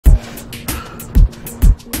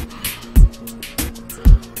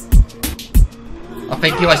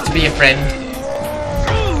think he wants to be a friend.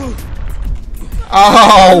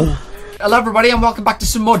 Oh! Hello everybody and welcome back to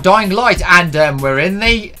some more Dying Light, and we're in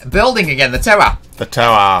the building again, the tower. The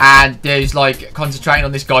tower. And he's like concentrating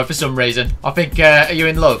on this guy for some reason. I think, are you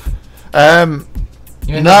in love? No,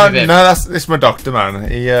 it's my doctor, man.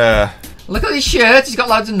 He, Look at his shirt, he's got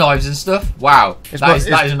loads of knives and stuff. Wow, that is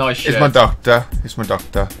a nice shirt. It's my doctor. It's my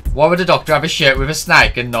doctor. Why would a doctor have a shirt with a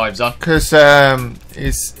snake and knives on? Because,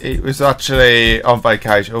 he was actually on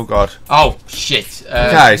vacation. Oh, God. Oh, shit.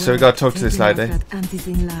 Okay, so we got to talk to this lady.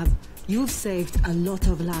 You've saved a lot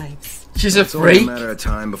of lives. She's a freak. It's only a matter of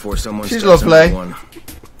time before someone She's lovely.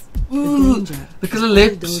 Ooh, look at her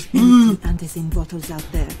lips. Those empty antizin bottles out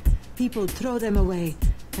there. People throw them away,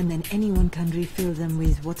 and then anyone can refill them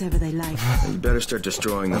with whatever they like. You better start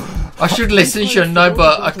destroying them. I should listen, shouldn't I?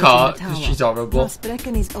 But I can't because she's horrible. Plus,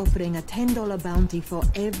 Brecken is offering a $10 bounty for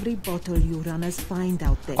every bottle you runners find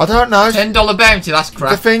out there. I don't know. $10 bounty, that's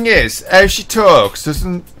crap. The thing is, how she talks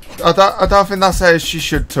doesn't... I don't think that's how she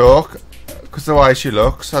should talk. Because the way she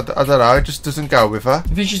looks, I don't know, it just doesn't go with her. I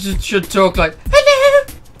think she should talk like, hello,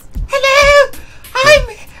 hello,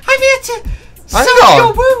 I'm here to sew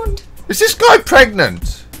your wound. Is this guy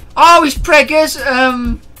pregnant? Oh, he's preggers.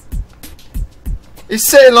 He's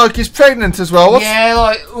saying like he's pregnant as well. Yeah,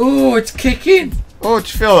 like, oh, it's kicking. Oh, do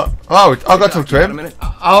you feel that? Oh, I got to talk to him.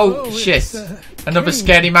 Oh, shit. Another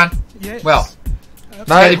scary man. Yes. Well,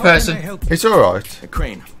 scary person. It's alright. Hey,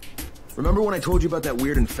 Crane. Remember when I told you about that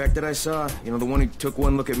weird infected I saw? You know, the one who took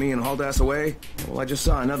one look at me and hauled ass away? Well, I just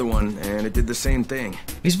saw another one, and it did the same thing.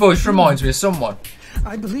 His voice reminds me of someone.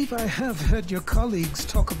 I believe I have heard your colleagues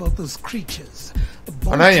talk about those creatures.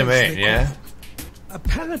 I know you mean, yeah.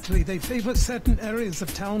 Apparently, they favor certain areas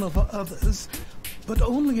of town over others, but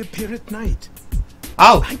only appear at night.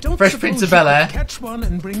 Oh, I don't Fresh Prince of suppose you Bel-Air. could catch one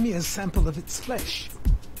and bring me a sample of its flesh.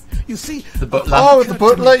 You see, The butler. Oh, the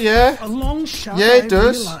butler, yeah. a long shot. Yeah, it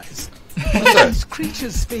does. Realized.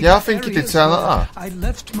 Does Yeah, I think it did sound like that. I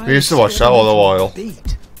left my We used to watch that all the while.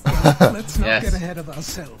 Well, let's not Yes. get ahead of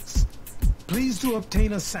ourselves. Please do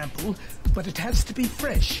obtain a sample, but it has to be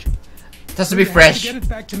fresh. It has to be You have fresh. Get it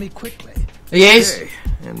back to me quickly. He is. Hey,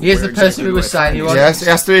 and He is where the person exactly who do was I saying find he these? was. Yes, it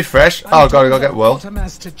has to be fresh. Oh, gotta get well.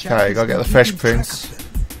 Okay, gotta get the Fresh Prince.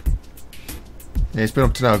 Yeah, he's been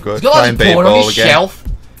up to no good. He's got Playing loads of porn on b-ball his again. shelf.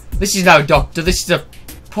 This is no doctor. This is a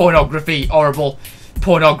pornography, horrible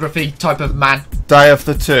pornography type of man. Day of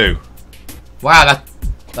the two. Wow,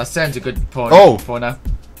 that sounds a good porn. Oh. Porno.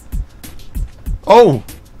 Oh!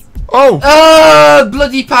 Oh!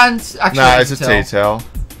 Bloody pants. Actually, Nah, it's a tea towel.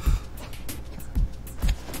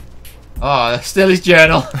 Oh, still his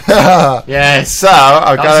journal. Yes. So,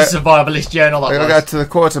 I That's a gotta survivalist journal. That go was. to the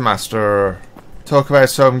quartermaster. Talk about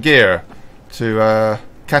some gear to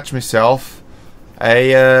catch myself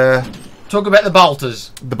Talk about the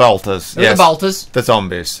bolters. the bolters. Who are Yes, the bolters? the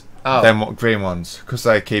zombies. Oh. Them green ones, because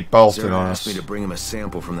they keep bolting Sarah on asked us. me to bring him a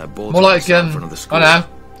sample from that bolt More like in front of the school. I know.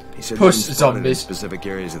 He said puss he hadn't spotted it in zombies. specific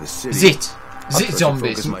areas of the city. Zit So I should zombies.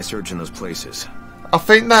 Focus my search in those places. I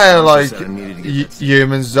think they're like said I needed to get that-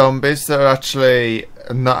 human zombies that are actually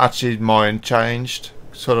not actually mind changed,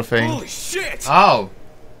 sort of thing. Holy shit! Oh,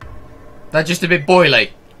 they're just a bit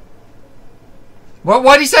boily. What?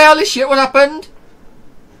 Why did he say all this shit? What happened?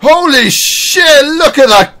 Holy shit! Look at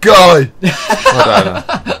that guy. I don't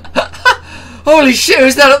know. Holy shit!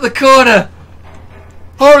 Who's that up the corner?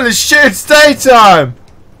 Holy shit! It's daytime.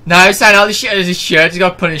 No, he's saying all this shit is his shirt. He's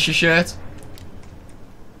got a Punisher shirt.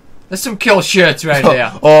 There's some kill shirts around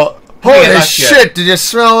here. Oh, at holy that shit! shit. Did you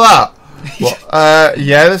smell that?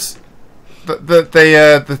 Yeah, this,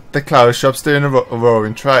 the clothes shop's doing a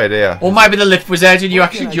roaring trade here. Or maybe the lift was out and you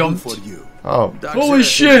actually jumped. Oh, Doc Holy Sarah said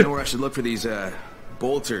shit. you know where I should look for these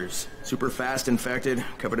bolters. Super fast infected,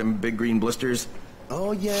 covered in big green blisters.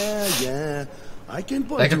 Oh yeah. I can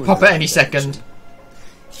put They you can in pop the at any right second.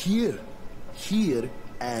 direction. Here,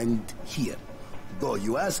 and here. Though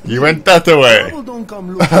you ask you me, went that way. trouble don't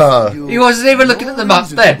come looking for you. He wasn't even looking at the map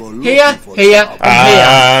reason then. to go looking Here, for here, trouble. and here.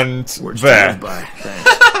 And Words there. to live by.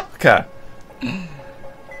 Thanks. Okay.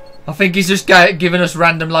 I think he's just giving us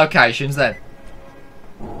random locations then.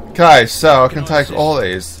 Okay, so I can take all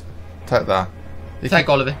these. Take that. You Take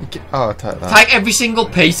all of it. Oh, take that. Take every single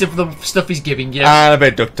piece of the stuff he's giving you. And a bit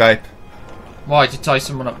of duct tape. Why? To tie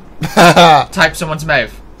someone up. Tape someone's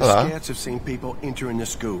mouth. The Hello. scouts have seen people entering the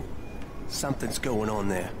school. Something's going on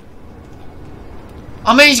there.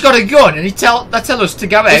 I mean, he's got a gun and they tell us to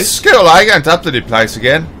go It's out. school, I ain't up to the place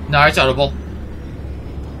again. No, it's horrible.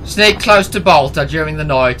 Sneak close to Bolter during the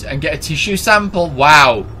night and get a tissue sample.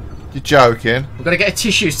 Wow. You're joking. We've got to get a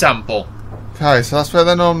tissue sample. Okay, so that's where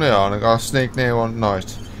they normally are, and I gotta sneak near one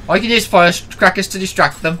night. I can use firecrackers to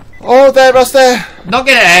distract them. Oh, there, Ross, there. Not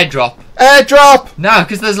get an airdrop. Airdrop! No,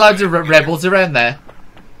 because there's loads of rebels around there.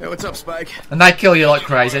 Hey, what's up, Spike? And they kill you like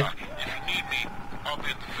crazy. If you need me, I'll be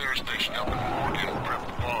at the ferry station helping Morgan prep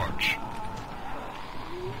the barge.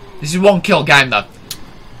 This is one kill game though.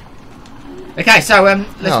 Okay, so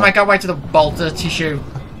let's make our way to the Bolter tissue.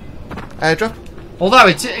 Airdrop? Although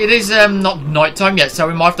it is not night time yet, so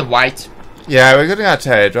we might have to wait. Yeah, we're gonna go to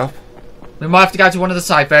airdrop. We might have to go to one of the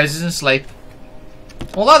safe houses and sleep.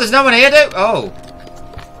 Although there's no one here, dude. Oh.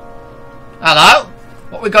 Hello?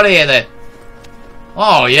 What we got here then?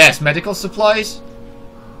 Oh yes, medical supplies.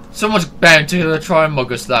 Someone's bound to try and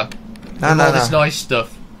mug us though. No. This nice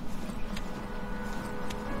stuff.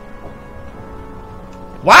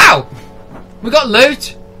 Wow! We got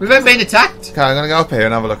loot. We haven't been attacked. Okay, I'm gonna go up here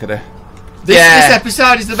and have a look at it. This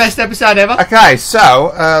episode is the best episode ever. Okay,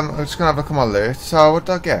 so I'm just gonna have a look at my loot. So what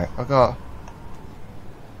did I get? I got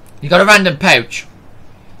You got a random pouch.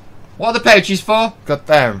 What are the pouches for? got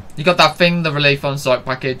them. You got that thing, the relief on site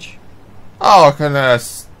package. Oh, I can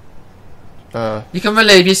You can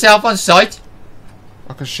relieve yourself on site.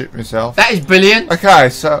 I can shoot myself. That is brilliant. Okay,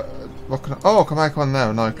 so what can I can make one now,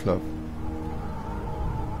 a nightclub.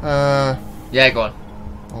 Yeah, go on.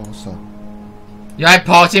 Oh, what's that? You ain't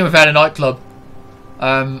partying without a nightclub.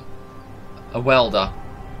 A welder.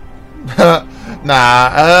 Nah,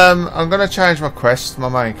 I'm gonna change my quest, my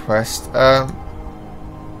main quest.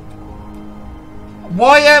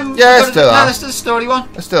 Why yeah, let's do that. No, let's do the story one.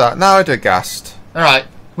 Let's do that. Now I do Gast. Alright.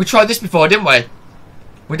 We tried this before, didn't we?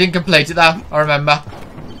 We didn't complete it though, I remember.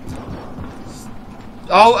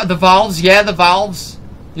 Oh, the valves, yeah, the valves.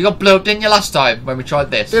 You got blown up, didn't you, last time when we tried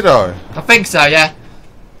this? Did I? I think so, yeah.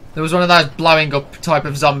 There was one of those blowing up type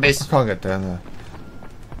of zombies. I can't get down there.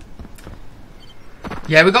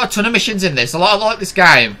 Yeah, we got a ton of missions in this. I like this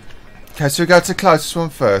game. Okay, so we go to the closest one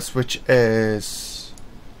first, which is...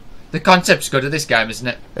 The concept's good of this game, isn't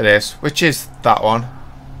it? It is. Which is that one.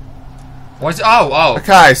 What is it? Oh.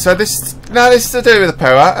 Okay, so this is to do with the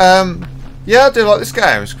power. Yeah, I do like this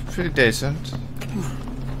game. It's pretty decent.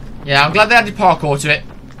 Yeah, I'm glad they added parkour to it.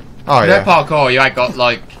 Oh, You yeah. know parkour, you ain't got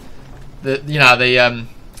like the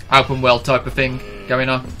open world type of thing going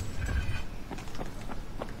on.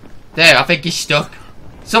 There, I think he's stuck.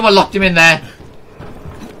 Someone locked him in there.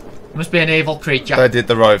 Must be an evil creature. They did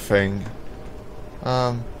the right thing.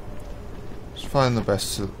 Just find the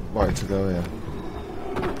best way to go here.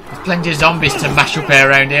 There's plenty of zombies to mash up here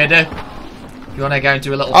around here, dude. If you want to go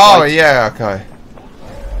into a little Oh, fight. yeah, okay.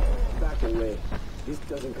 Back away. This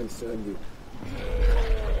doesn't concern you.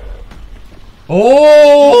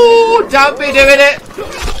 Oh, don't be doing it.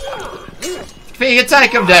 Think you can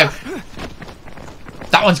take him down?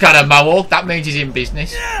 That one's got a mohawk. That means he's in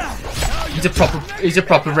business. He's a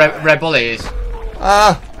proper rebel. He is.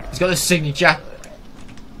 He's got the signature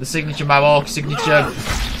mohawk, signature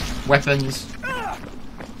weapons.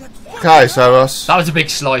 Okay, so us. That was a big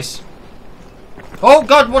slice. Oh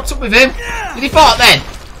God, what's up with him? Did he fart then?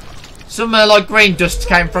 Some like green dust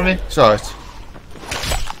came from him. Sorry.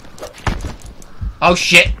 Oh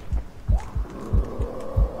shit!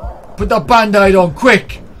 Put that band-aid on,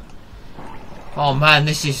 quick! Oh man,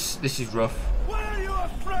 this is rough.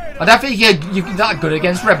 I don't think you're that good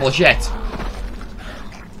against rebels yet.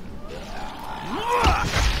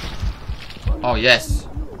 Oh yes.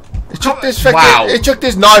 He chucked this Wow. He chucked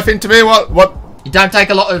his knife into me. What? He don't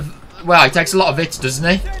take a lot of. Well, he takes a lot of hits,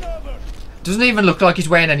 doesn't he? Doesn't even look like he's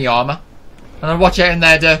wearing any armour. And watch out in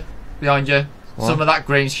there, dude, behind you. What? Some of that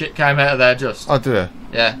green shit came out of there just. I'll do it.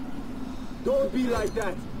 Yeah. Don't be like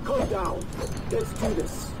that. Calm down. Let's do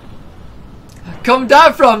this. Come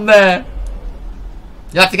down from there!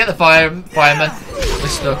 You have to get the fireman. We're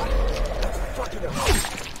stuck.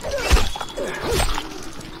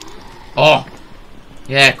 Oh!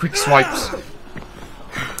 Yeah, quick swipes.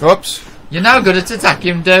 Oops. You're no good at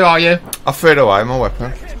attacking, are you? I threw it away, my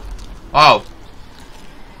weapon. Oh.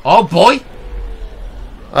 Oh boy!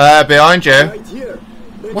 Behind you. Right here.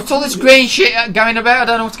 What's all this green shit going about? I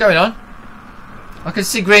don't know what's going on. I can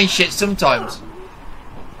see green shit sometimes.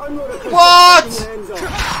 I'm not a What? hands up.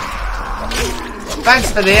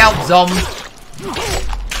 Thanks for the help, Zom.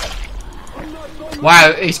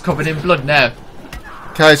 Wow, he's covered in blood now.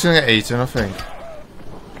 Okay, he's gonna get eaten, I think.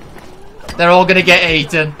 They're all gonna get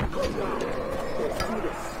eaten.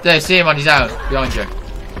 There, see him on his own, behind you.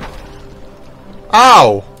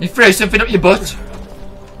 Ow! He threw something up your butt.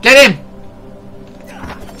 Get him!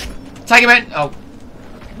 Take him in. Oh.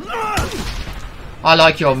 I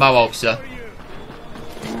like your mohawk, sir.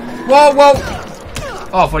 Whoa, whoa!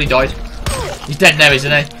 Oh, I thought he died. He's dead now,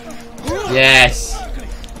 isn't he? Yes.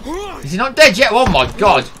 Is he not dead yet? Oh my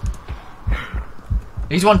god.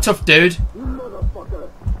 He's one tough dude. Motherfucker.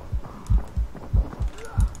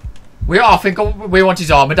 I think we want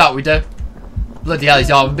his armour, don't we, do? Bloody hell,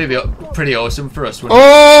 his armour would be pretty awesome for us, wouldn't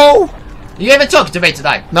Oh! it? You even talking to me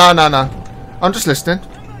today? No. I'm just listening.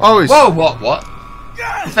 Oh, he's... Whoa, what?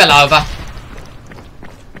 He fell over.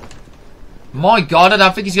 My God, I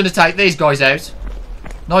don't think he's going to take these guys out.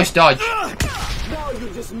 Nice dodge. Now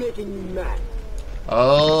you're just making me mad.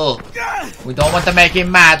 Oh, we don't want to make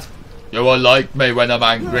him mad. You won't like me when I'm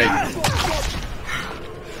angry.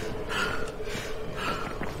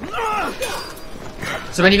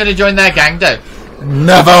 So when are you going to join their gang, though?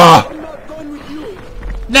 Never! I'm not done with you.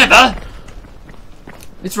 Never!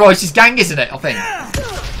 It's Royce's gang, isn't it? I think.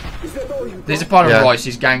 Is that all you There's a part of Yeah.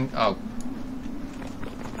 Royce's gang. Oh.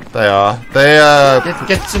 They are. They,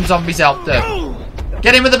 Get some zombies help, though.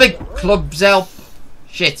 Get him with the big clubs help.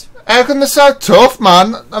 Shit. How can they so tough,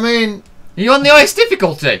 man? I mean... Are you on the highest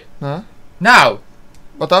difficulty? Huh? No.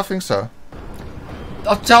 I don't think so.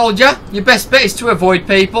 I've told you. Your best bet is to avoid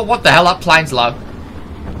people. What the hell? That plane's low.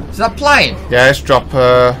 Is that plane? Yeah, it's drop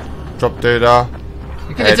doodah.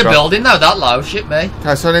 You can hit a drop. building though, that low. Shit me.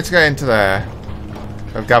 Okay, so I need to get into there.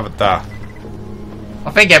 I've gathered that.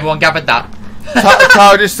 I think everyone gathered that.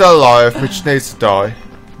 Toad is still alive, which needs to die.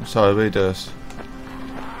 So he does.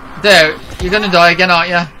 Dude, you're gonna die again, aren't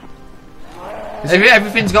you?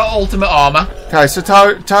 Everything's got ultimate armour. Okay, so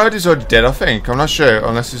Toad is already dead, I think. I'm not sure,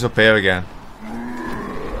 unless he's up here again.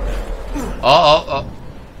 Oh.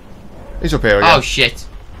 He's up here again. Oh shit.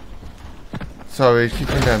 So we kick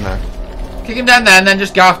him down there. Kick him down there and then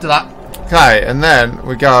just go after that. Okay, and then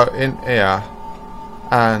we go in here.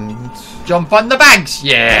 And... Jump on the bags.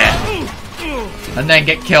 Yeah. And then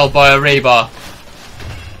get killed by a rebar.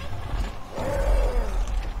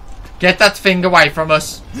 Get that thing away from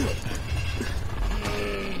us.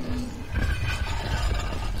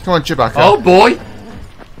 Come on, Chewbacca. Oh boy.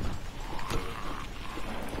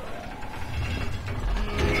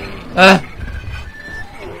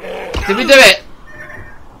 Did we do it?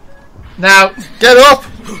 Now. Get up!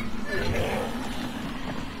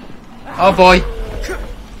 Oh boy.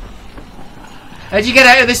 How'd you get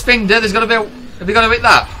out of this thing, dude? There's gotta be a... Have you got to hit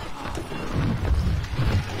that?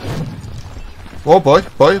 Oh boy,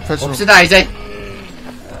 press Ups a daisy.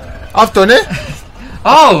 I've done it!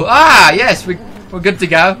 Oh, yes, we're good to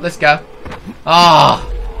go. Let's go.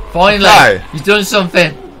 Finally. Okay. You've done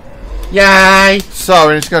something. Yay. So,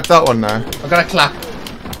 we need to get that one now. I've got a clap.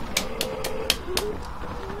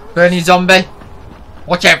 Burning zombie.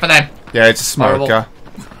 Watch out for them. Yeah, it's a smoker.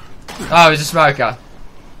 Horrible. Oh, it's a smoker.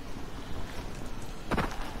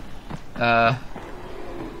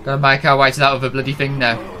 Gotta make our way to that other bloody thing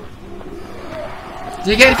now.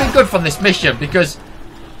 Do you get anything good from this mission? Because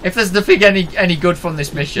if there's nothing any good from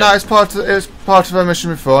this mission... No, it's part of our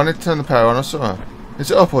mission before. I need to turn the power on or something.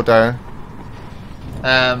 Is it up or down?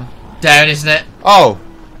 Down, isn't it? Oh!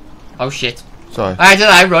 Oh shit. Sorry. I don't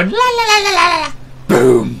know, run. La la la la la la.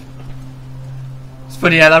 Boom! It's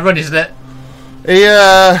funny how they run, isn't it?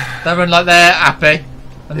 Yeah. They run like they're happy.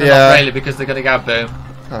 And they're not really because they're gonna go boom.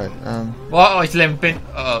 Okay, What? Oh, it's limping.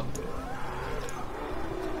 Uh oh.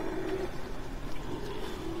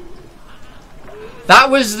 That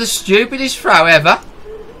was the stupidest throw ever.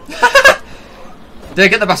 Did I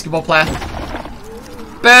get the basketball player?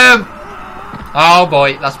 Boom! Oh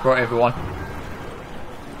boy, that's brought everyone.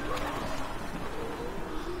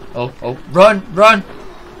 Oh, run!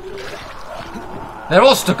 They're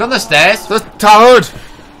all stuck on the stairs. the Toad!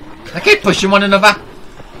 They keep pushing one another.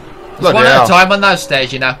 There's Bloody one at hell. a time on those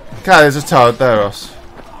stairs, you know. Okay, there's a Toad there, Ross.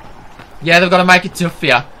 Yeah, they've got to make it tough for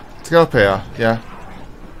you. Let's go up here, yeah.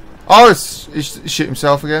 Oh, he shit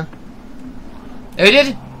himself again. Who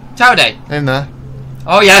did? Toady? In there.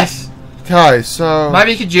 Oh yes. Okay, so...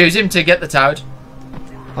 Maybe you could use him to get the Toad.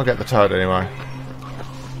 I'll get the Toad anyway.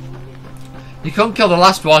 You couldn't kill the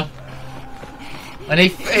last one. And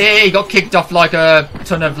he got kicked off like a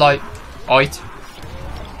ton of like height.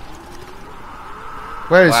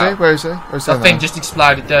 Where is Wow. he? Where is he? Where's That thing just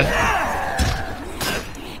exploded there.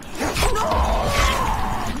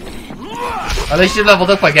 At least you've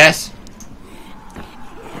leveled up, I guess.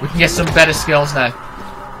 We can get some better skills now.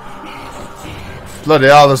 Bloody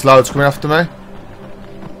hell, there's loads coming after me.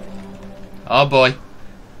 Oh boy.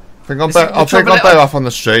 I think I'm This is the trouble, better off on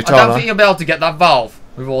the street, I don't aren't think you'll be able to get that valve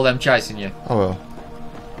with all them chasing you. I will.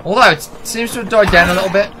 Although it seems to have died down a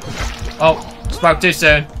little bit. Oh, spoke too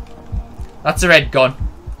soon. That's a red gun.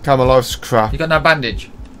 Okay, my life's crap. You got no bandage?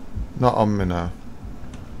 Not on me now.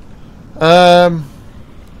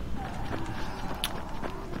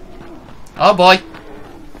 Oh boy.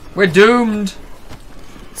 We're doomed.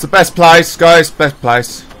 It's the best place, guys. Best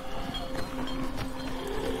place.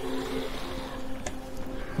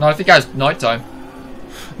 No, I think it was night time.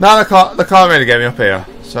 No, they can't really get me up here.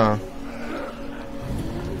 So.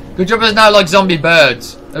 Good job there's no like zombie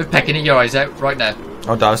birds. They're pecking at your eyes out right now.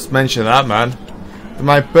 Oh, don't mention that, man.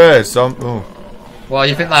 My birds. Oh. Well,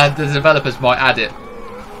 you think that the developers might add it?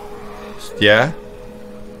 Yeah.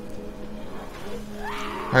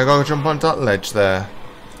 I gotta jump on that ledge there.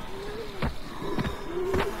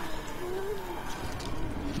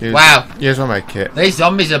 Wow. Here's my make kit. These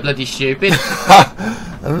zombies are bloody stupid.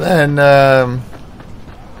 And then,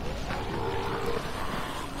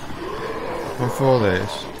 before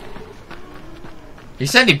this. You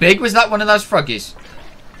sounded big. Was that one of those froggies?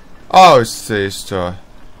 Oh, it's this toy.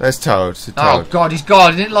 There's Toad. It's a Oh Toad. God, he's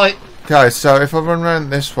gone. Isn't it like Okay, so if I run around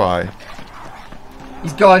this way.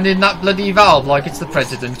 he's gone in that bloody valve like it's the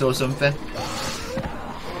president or something?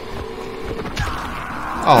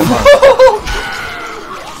 Oh, man.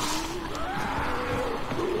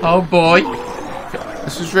 Oh boy.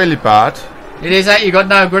 This is really bad. It is that you got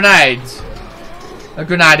no grenades. A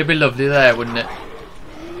grenade would be lovely there, wouldn't it?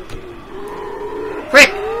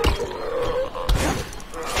 Quick!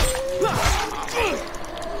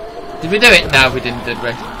 Did we do it? No, we didn't, did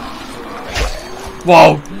we?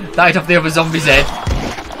 Whoa! That hit off the other zombie's head.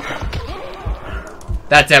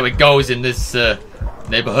 That's how it goes in this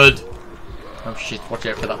neighborhood. Oh shit! Watch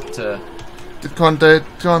out for that. Come on, dude.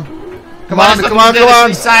 Come on. Come on! Come on! Come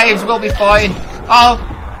on! Saves. We'll be fine. Oh!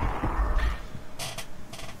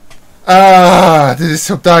 Ah, did it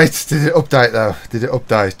update? Did it update though? Did it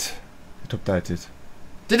update? It updated.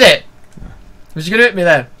 Did it? Was you gonna hit me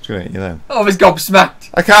then? It's gonna hit you then. Oh, I was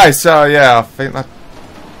gobsmacked. Okay, so yeah, I think that.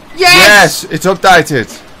 Yes! Yes, it's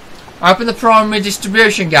updated. Open the primary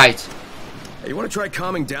distribution gate. Hey, you want to try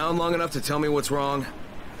calming down long enough to tell me what's wrong?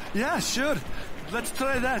 Yeah, sure. Let's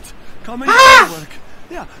try that. Calming down will work.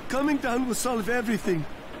 Yeah, calming down will solve everything.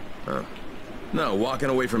 No, walking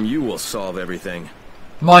away from you will solve everything.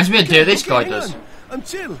 Reminds me of do this guy hang does.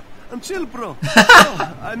 on. I'm chill, bro.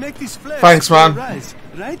 Oh, I make these flares. Thanks, man. Rise,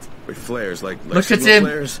 right? Wait, flares like Look at signal him.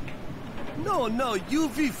 Flares? No,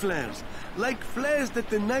 UV flares. Like flares that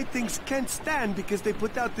the night things can't stand because they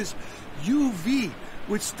put out this UV,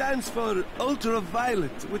 which stands for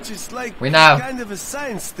ultraviolet, which is like We know. kind of a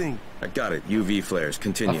science thing. I got it. UV flares.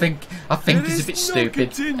 Continue. I think There he's a is bit no stupid.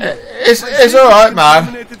 continue. It's alright, man.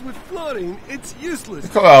 Contaminated with fluorine, it's useless.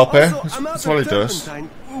 Can't help it. Also, I'm out That's of what he does.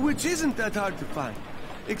 turpentine, which isn't that hard to find.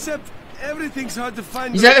 Except everything's hard to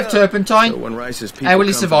find. He's right out of now. So turpentine. when Rice's people How will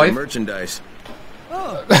he come for the survive? merchandise.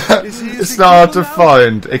 Oh, is he It's using not hard people to now?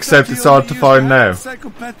 find, I except thought it's he hard only to used find that now. with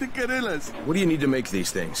psychopathic gorillas. What do you need to make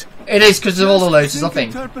these things? It is because of all the Just losers, I zinc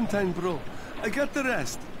and think. Turpentine, bro. I got the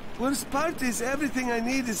rest. Worst part is everything I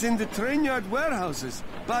need is in the train yard warehouses.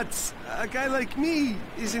 But a guy like me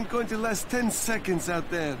isn't going to last 10 seconds out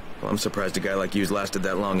there. Well, I'm surprised a guy like you's lasted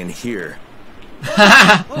that long in here.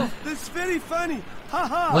 Oh, that's very funny. Ha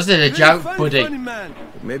ha. Was it a Very joke, funny, buddy? Funny man.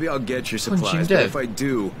 Maybe I'll get your What did you supplies, do? but if I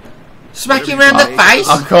do, Smack him around the face.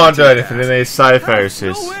 I can't do anything in these safe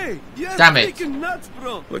houses. No way. You're Damn it. freaking nuts,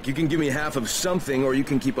 bro. look, you can give me half of something, or you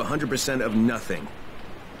can keep 100% of nothing.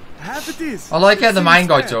 Half it is. I like how It the main seems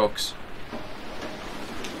guy fair. talks.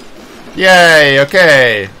 Yay,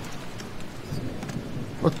 okay.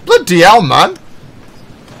 What bloody hell, man?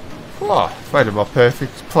 Oh, afraid of my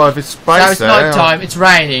perfect private space So it's there. night time. It's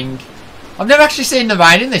raining. I've never actually seen the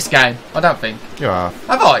rain in this game. I don't think. You have.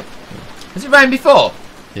 Have I? Has it rained before?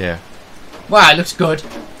 Yeah. Wow, it looks good.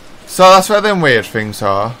 So that's where them weird things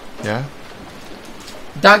are. Yeah.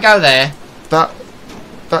 Don't go there.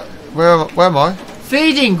 Where am I?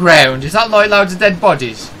 Feeding ground. Is that like loads of dead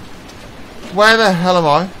bodies? Where the hell am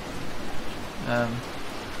I?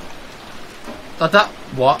 That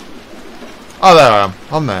what? Oh, there I am.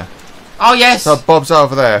 I'm there. Oh yes. So Bob's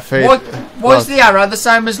over there. Why's the arrow the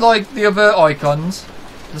same as like the other icons?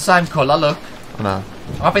 The same colour. Look. I know.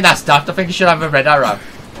 I think that's daft. I think you should have a red arrow.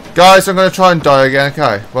 Guys, I'm going to try and die again,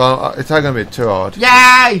 okay? Well, it's not going to be too hard.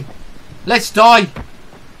 Yay! Let's die.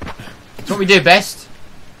 That's what we do best.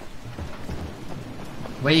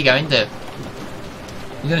 Where are you going to?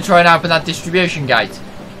 You're going to try and open that distribution gate?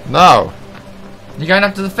 No. You're going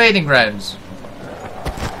after the feeding grounds?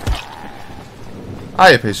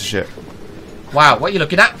 Hey, you piece of shit. Wow, what are you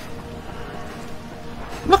looking at?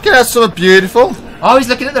 Looking at something beautiful. Oh, he's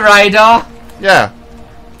looking at the radar. Yeah.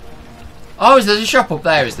 Oh, there's a shop up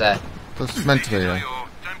there, is there? That's meant to be there.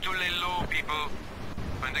 Time to lay low, people.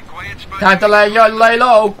 Find a quiet spot. Time to lay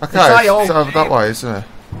low. Okay, it's over that way, isn't it?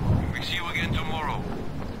 We'll see you again tomorrow.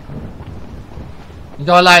 You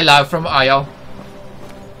gotta lay low from Io.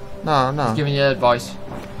 No. Giving you advice.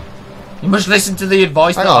 You must listen to the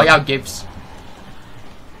advice Hang that on. Io gives.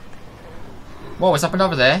 What's happened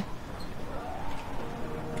over there?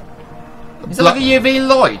 Is that like a UV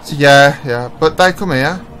light? Yeah. But they come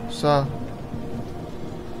here, so...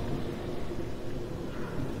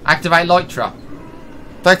 Activate light trap.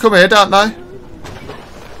 They come here, don't they?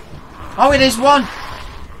 Oh, it is one.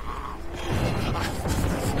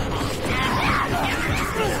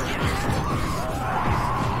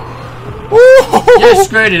 Ooh! You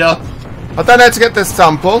screwed it up. I don't know how to get this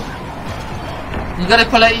sample. You got to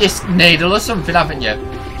pull out your needle or something, haven't you?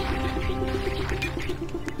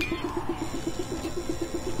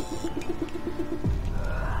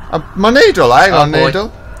 My needle, I ain't got a boy.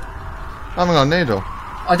 needle. I haven't got a needle.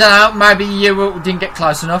 I don't know, maybe you didn't get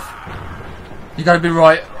close enough. You got to be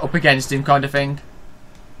right up against him, kind of thing.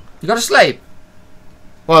 You got to sleep.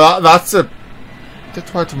 Well, that's a... Did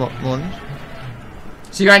try to morning.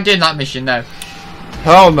 So you ain't doing that mission now.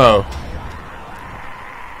 Hell no.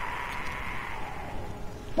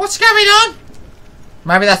 What's going on?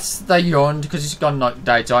 Maybe that's they yawned because it's gone night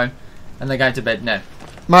daytime, and they're going to bed now.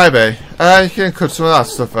 Maybe. You can cut some of that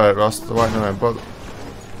stuff out, Ross. The white no but.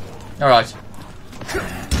 All right.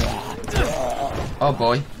 Oh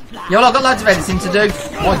boy. Yo, I've got loads of editing to do.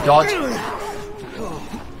 My God.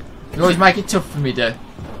 You always make it tough for me, dude.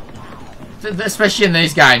 Especially in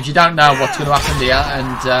these games, you don't know what's going to happen here,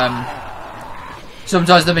 and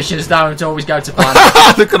sometimes the missions don't always go to plan.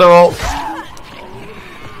 Look at them all.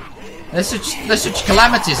 They're such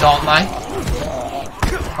calamities, aren't they?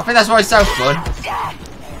 I think that's why it's so fun.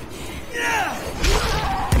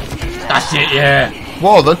 That's it, yeah.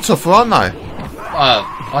 Whoa, they're tougher, aren't they?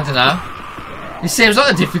 I don't know. It seems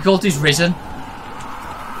like the difficulty's risen.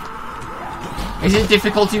 Is it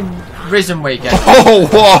difficulty risen weekend? Oh,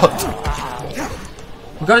 what?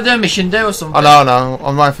 We've got to do a mission, do or something. I know.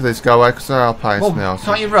 I'm waiting for this to go away because they're all pace Well, now.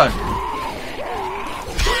 can't you run?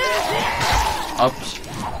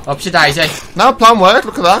 Ups your daisy. No, plan worked.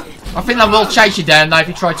 Look at that. I think they will chase you down now if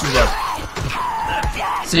you try to run.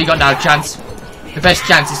 So you got no chance. The best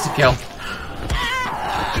chance is to kill.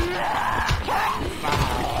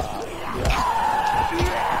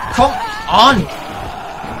 Come on!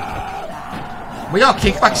 We are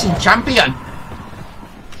kickboxing champion.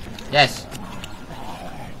 Yes.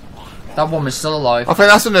 That woman's still alive. I think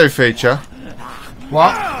that's a new feature.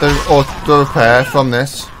 What? The repair from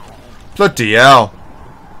this. Bloody hell.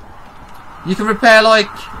 You can repair like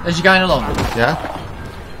as you're going along. Yeah.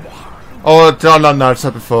 Oh, did I not notice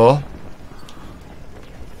that before?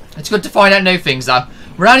 It's good to find out new things though.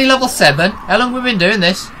 We're only level 7. How long have we been doing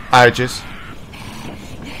this? Ages.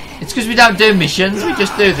 It's because we don't do missions, we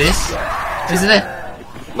just do this. Isn't it?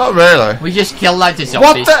 Not really. We just kill like the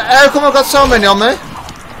What zombies. the? How come I've got so many on me?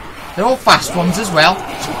 They're all fast ones as well.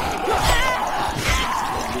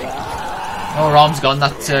 Oh, her arm's gone,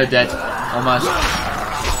 that's dead. Almost.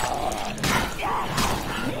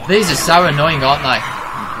 These are so annoying, aren't they?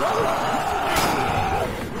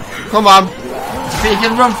 Come on. But you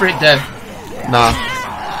can run for it, Dave. Nah.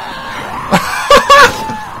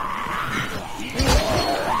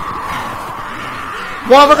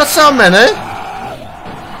 Why have I got so many?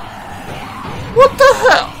 What the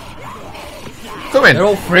hell? Come in. They're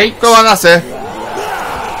all freaks. Go on, that's it.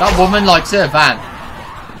 That woman likes her van.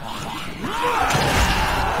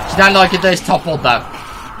 She don't like it that it's toppled though.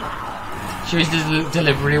 She was the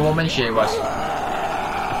delivery woman, she was.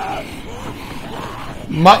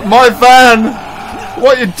 My van!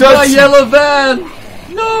 What you done? My yellow van!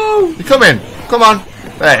 No! You come in. Come on.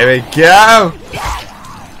 There we go.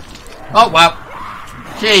 Oh wow.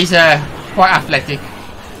 She's quite athletic.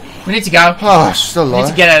 We need to go. Oh, she's still We need to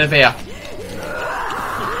alive. get out of here.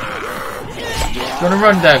 You wanna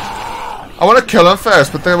run, Dave? I want to kill them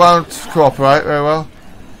first, but they won't cooperate very well.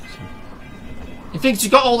 You think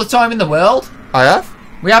you've got all the time in the world? I have?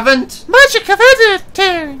 We haven't. Magic of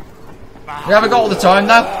editing! We haven't got all the time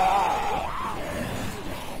though.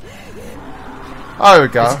 Oh, here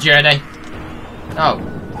we go. It's a journey. Oh.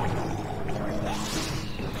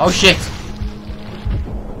 Oh shit.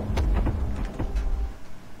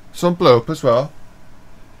 Some blew up as well.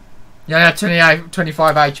 You only have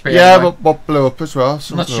 25 HP. Yeah, anyway. but what blew up as well? I'm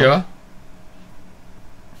Some not blew sure. up.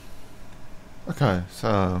 Okay,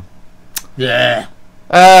 so... Yeah.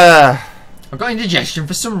 I've got indigestion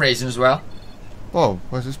for some reason as well. Whoa,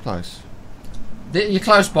 where's this place? You're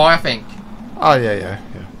close by, I think. Oh, yeah.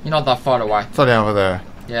 You're not that far away. It's only over there.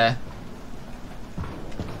 Yeah.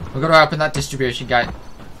 We've got to open that distribution gate.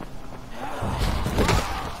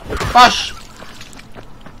 Bosh!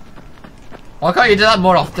 Why can't you do that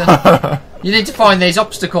more often? You need to find these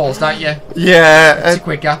obstacles, don't you? Yeah. It's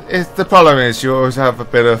quicker. The problem is you always have a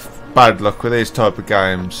bit of bad luck with these type of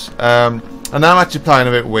games. And I'm actually playing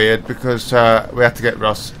a bit weird because we had to get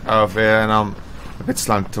Ross over here and I'm a bit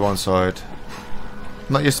slanted to one side.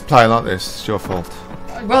 I'm not used to playing like this, it's your fault.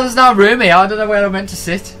 Well, there's no room here. I don't know where I'm meant to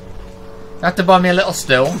sit. You have to buy me a little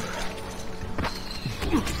stool.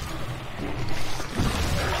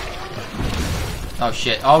 Oh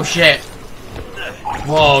shit, oh shit.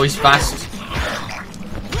 Whoa, he's fast.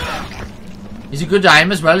 He's a good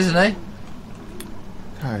aim as well, isn't he?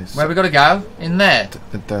 Okay, so Where we gotta go? In there?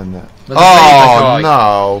 down there. With the Oh beaver guy.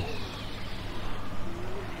 no.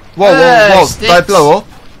 Whoa, Sticks. they blow up.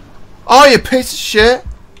 Oh, you piece of shit.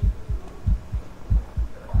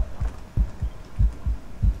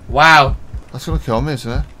 Wow. That's gonna kill me,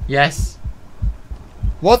 isn't it? Yes.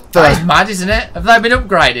 What That is the? mad, isn't it? Have they been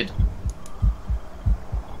upgraded?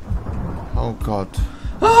 Oh god.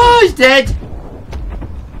 Oh, he's dead.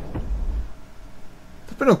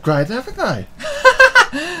 They've been upgraded, haven't they?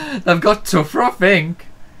 They've got tougher, I think.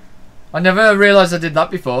 I never realised I did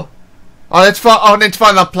that before. I need to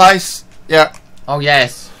find that place. Yeah. Oh,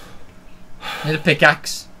 yes. Need a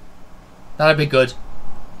pickaxe. That'd be good.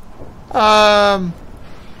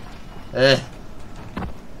 This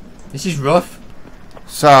is rough.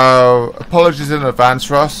 So, apologies in advance,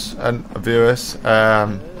 Ross and viewers.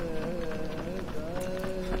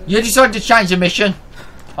 You decided to change the mission.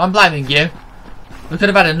 I'm blaming you. We could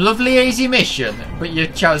have had a lovely easy mission, but you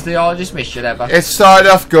chose the hardest mission ever. It started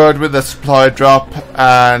off good with a supply drop,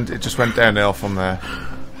 and it just went downhill from there.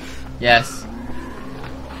 Yes.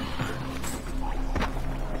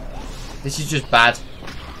 This is just bad.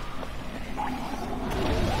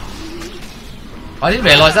 I didn't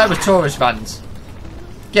realise that was tourist vans.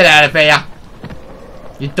 Get out of here,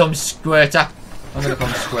 you dumb squirter. I'm gonna call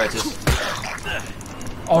them squirters.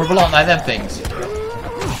 Horrible, aren't they, them things?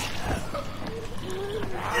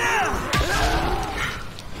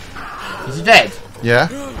 Is he dead? Yeah?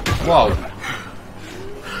 Whoa.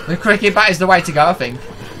 The cricket bat is the way to go, I think.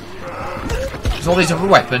 There's all these other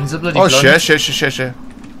weapons, the bloody Oh, blunts. shit. I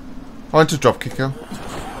want to drop kick him.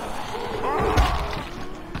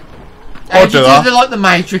 How did you do that. do like the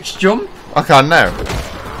Matrix jump? I can now.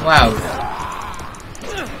 Wow.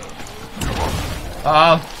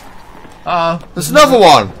 Uh oh. There's another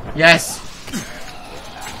one. Yes.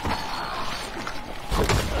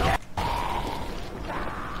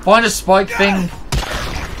 Find a spike thing.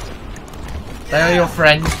 They are your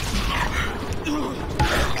friend.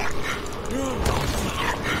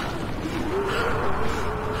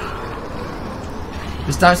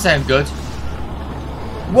 This don't sound good.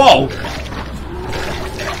 Whoa!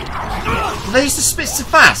 They used to spit so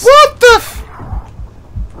fast. What the f?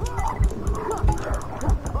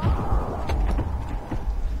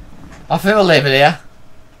 I feel we're leaving here.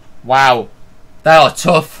 Wow. They are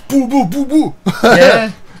tough. Boo boo boo boo.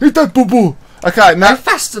 Yeah. Eat that boo boo. Okay, How now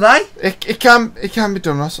fast are they? it can be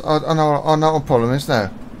done, Ross. I know what the problem is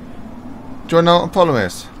now. Do you know what the problem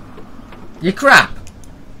is? You crap.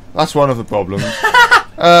 That's one of the problems.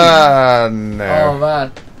 Oh No.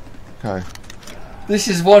 man. Okay. This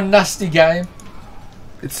is one nasty game.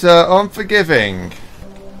 It's unforgiving.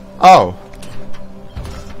 Oh.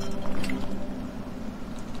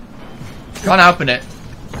 Can't open it.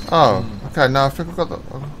 Oh. Okay. No, I think I've got the.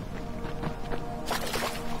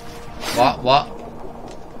 What?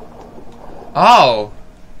 Oh.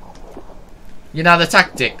 You know the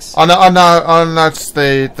tactics. I know. It's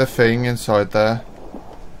the thing inside there.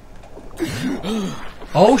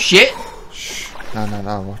 Oh shit. Shh.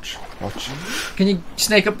 No. Watch. Can you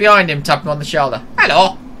sneak up behind him, tap him on the shoulder?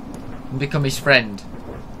 Hello. And become his friend.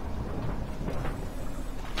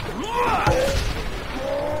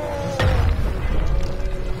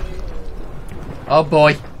 Oh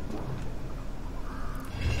boy.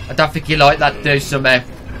 I don't think you like that dude somehow.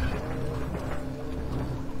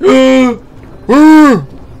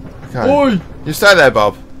 Okay. Oi. You stay there,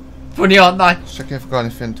 Bob. Funny, aren't they? Just checking if I've got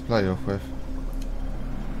anything to play off with.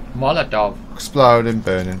 Molotov. Exploding,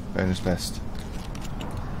 burning is best.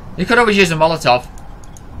 You could always use a Molotov.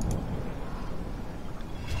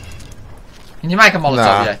 Can you make a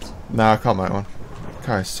Molotov yet? No, I can't make one.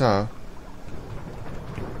 Okay, so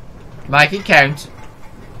Make it count.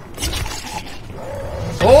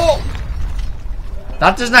 Oh!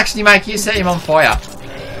 That doesn't actually make it set him on fire.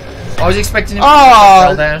 I was expecting him to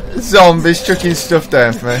fall down. Zombies chucking stuff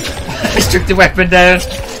down for me. He took the weapon down.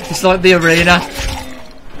 It's like the arena.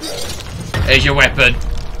 Here's your weapon.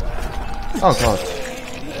 Oh god.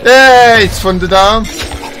 Yay, it's Thunderdome.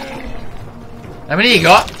 How many you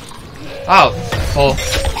got? Oh, 4.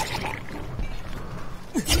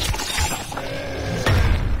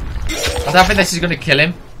 I don't think this is going to kill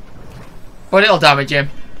him. But it'll damage him.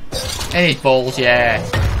 And his balls, yeah.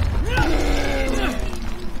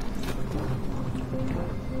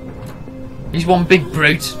 He's one big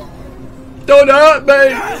brute. Don't hurt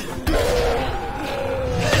me!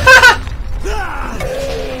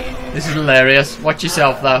 This is hilarious. Watch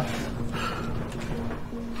yourself though.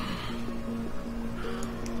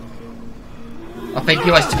 I think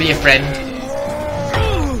he wants to be a friend.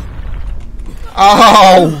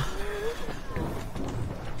 Oh!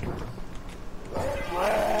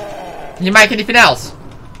 Can you make anything else?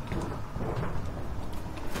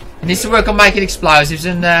 He needs to work on making explosives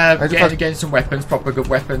and getting some weapons, proper good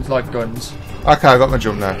weapons like guns. Okay, I got my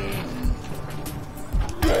jump now.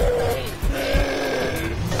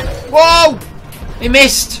 Whoa! He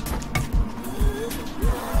missed!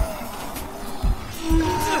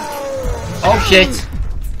 Oh shit!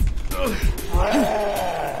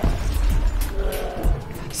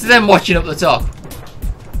 So them watching up the top.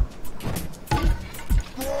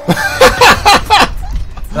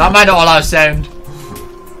 That made a hollow sound.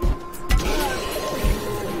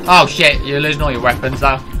 Oh shit, you're losing all your weapons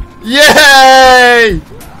though. Yay!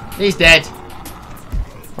 He's dead.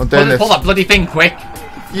 I'm doing this. Pull that bloody thing quick.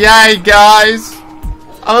 Yay, guys!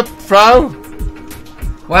 I'm a pro.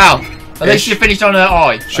 Wow. At least you finished on an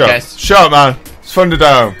eye, Sure. I guess. Sure, man. It's fun to do.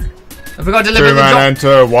 Have we got to deliver Two the men drop?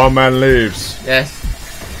 enter, one man leaves. Yes.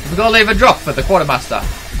 Have we got to leave a drop for the quartermaster?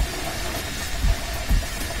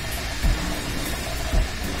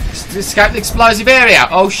 Escape the explosive area.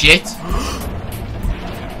 Oh shit.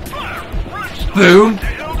 Boom.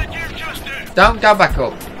 Don't go back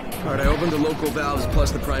up. Alright, I opened the local valves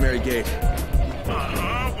plus the primary gate.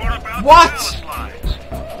 What?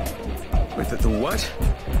 Wait, the what?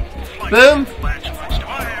 Boom. Do I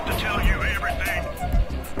have to tell you everything?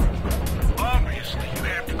 Obviously, you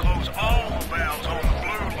have to close all the valves on the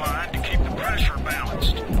blue line to keep the pressure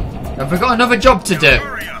balanced. Have we got another job to do?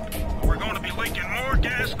 Hurry up. We're going to be leaking more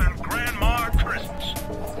gas than Grandma at Christmas.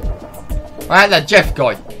 Right, that Jeff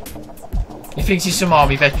guy. He thinks he's some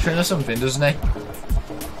army veteran or something, doesn't he?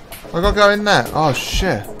 I gotta go in there. Oh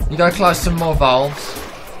shit. You gotta close some more valves.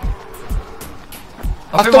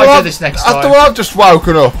 I think we might do this next time. After what I've just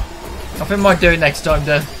woken up. I think we might do it next time,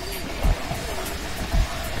 dude.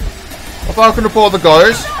 I've woken up all the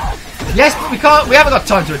guys. Yes, but we can't. We haven't got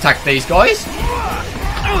time to attack these guys.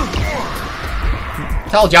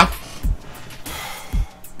 Told ya.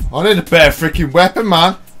 I need a better freaking weapon,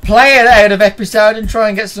 man. Play it out of episode and try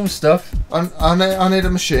and get some stuff. I need a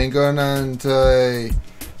machine gun and a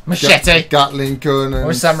Machete. Gatling gun and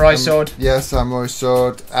Or a samurai sword. Yeah, samurai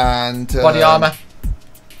sword and Body armour.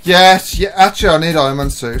 Yes, yeah. Actually, I need Iron Man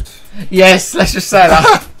suit. Yes, let's just say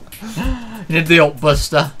that. You need the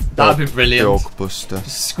Hulkbuster. That'd be brilliant. The Hulkbuster.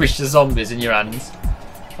 Just squish the zombies in your hands.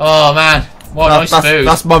 Oh man, what nice food.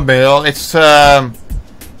 That's my meal. It's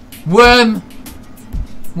worm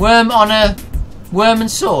on a worm and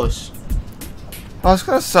sauce. I was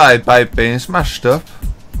gonna say baked beans mashed up.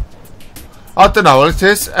 I don't know what it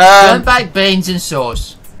is. Worm baked beans and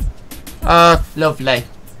sauce. Lovely.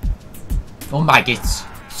 Or maggots.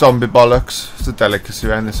 Zombie bollocks. It's a delicacy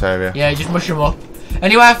around this area. Yeah, just mush them up.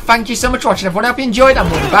 Anyway, thank you so much for watching, everyone. I hope you enjoyed, and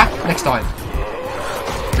we'll be back next time.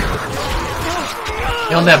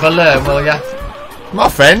 You'll never learn, will ya? My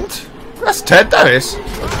friend? That's Ted, that is.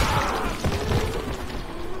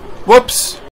 Whoops.